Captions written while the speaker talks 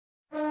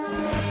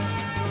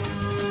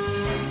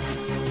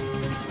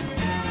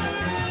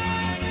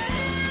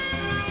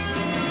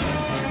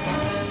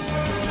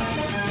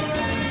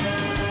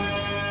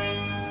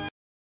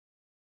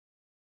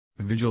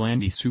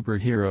vigilante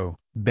superhero,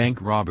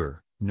 bank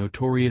robber,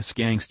 notorious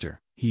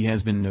gangster, he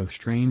has been no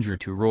stranger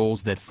to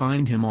roles that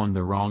find him on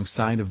the wrong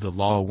side of the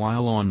law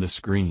while on the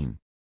screen.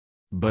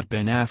 But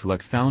Ben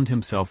Affleck found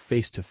himself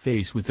face to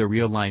face with a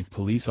real-life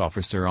police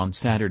officer on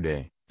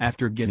Saturday,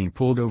 after getting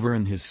pulled over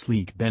in his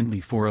sleek Bentley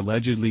for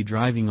allegedly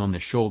driving on the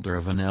shoulder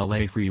of an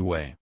LA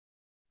freeway.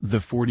 The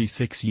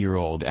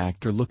 46-year-old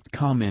actor looked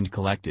calm and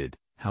collected,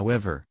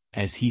 however,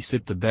 as he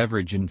sipped a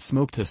beverage and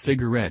smoked a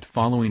cigarette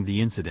following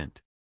the incident.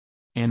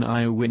 An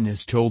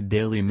eyewitness told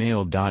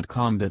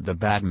DailyMail.com that the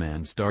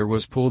Batman star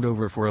was pulled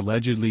over for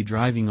allegedly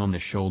driving on the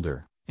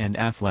shoulder, and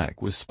Affleck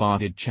was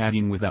spotted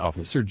chatting with the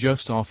officer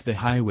just off the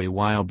highway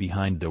while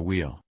behind the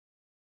wheel.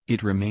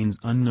 It remains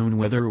unknown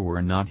whether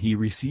or not he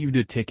received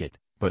a ticket,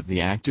 but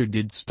the actor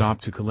did stop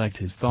to collect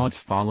his thoughts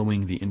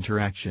following the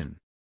interaction.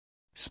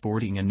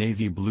 Sporting a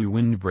navy blue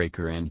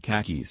windbreaker and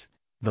khakis,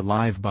 the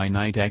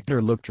live-by-night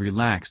actor looked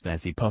relaxed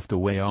as he puffed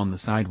away on the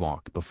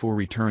sidewalk before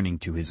returning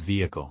to his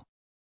vehicle.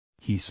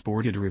 He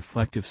sported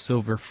reflective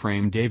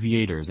silver-framed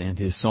aviators and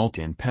his salt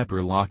and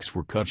pepper locks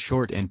were cut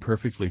short and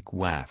perfectly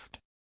coiffed.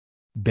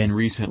 Ben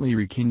recently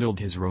rekindled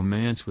his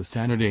romance with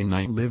Saturday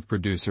Night Live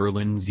producer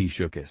Lindsay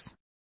Shookus.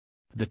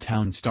 The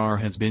Town star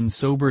has been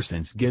sober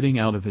since getting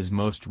out of his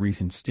most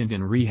recent stint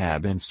in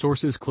rehab, and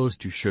sources close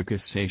to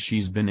Shookus say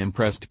she's been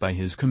impressed by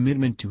his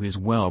commitment to his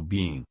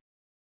well-being.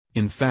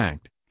 In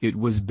fact, it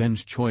was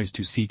Ben's choice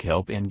to seek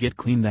help and get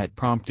clean that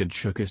prompted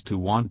Shookus to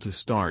want to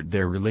start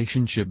their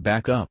relationship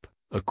back up,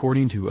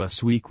 according to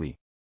Us Weekly.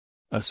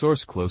 A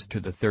source close to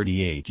the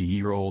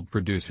 38-year-old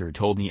producer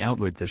told the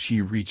outlet that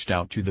she reached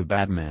out to the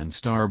Batman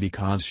star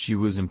because she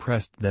was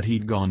impressed that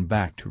he'd gone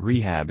back to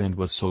rehab and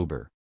was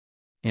sober.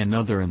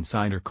 Another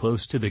insider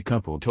close to the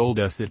couple told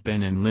us that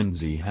Ben and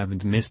Lindsay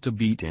haven't missed a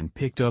beat and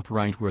picked up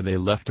right where they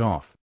left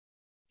off.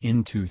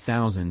 In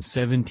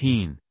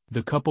 2017,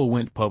 the couple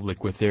went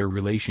public with their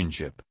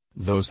relationship,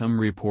 though some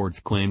reports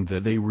claimed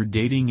that they were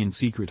dating in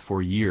secret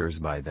for years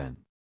by then.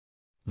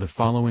 The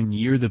following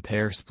year the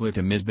pair split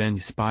amid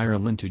Ben's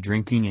spiral into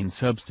drinking and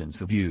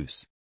substance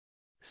abuse.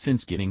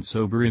 Since getting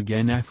sober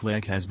again,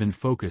 Affleck has been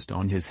focused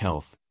on his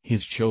health,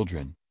 his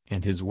children,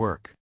 and his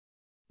work.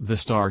 The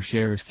star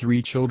shares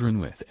 3 children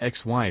with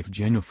ex-wife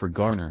Jennifer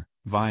Garner,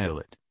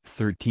 Violet,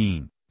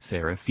 13,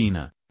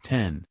 Serafina,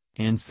 10,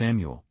 and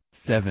Samuel,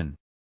 7.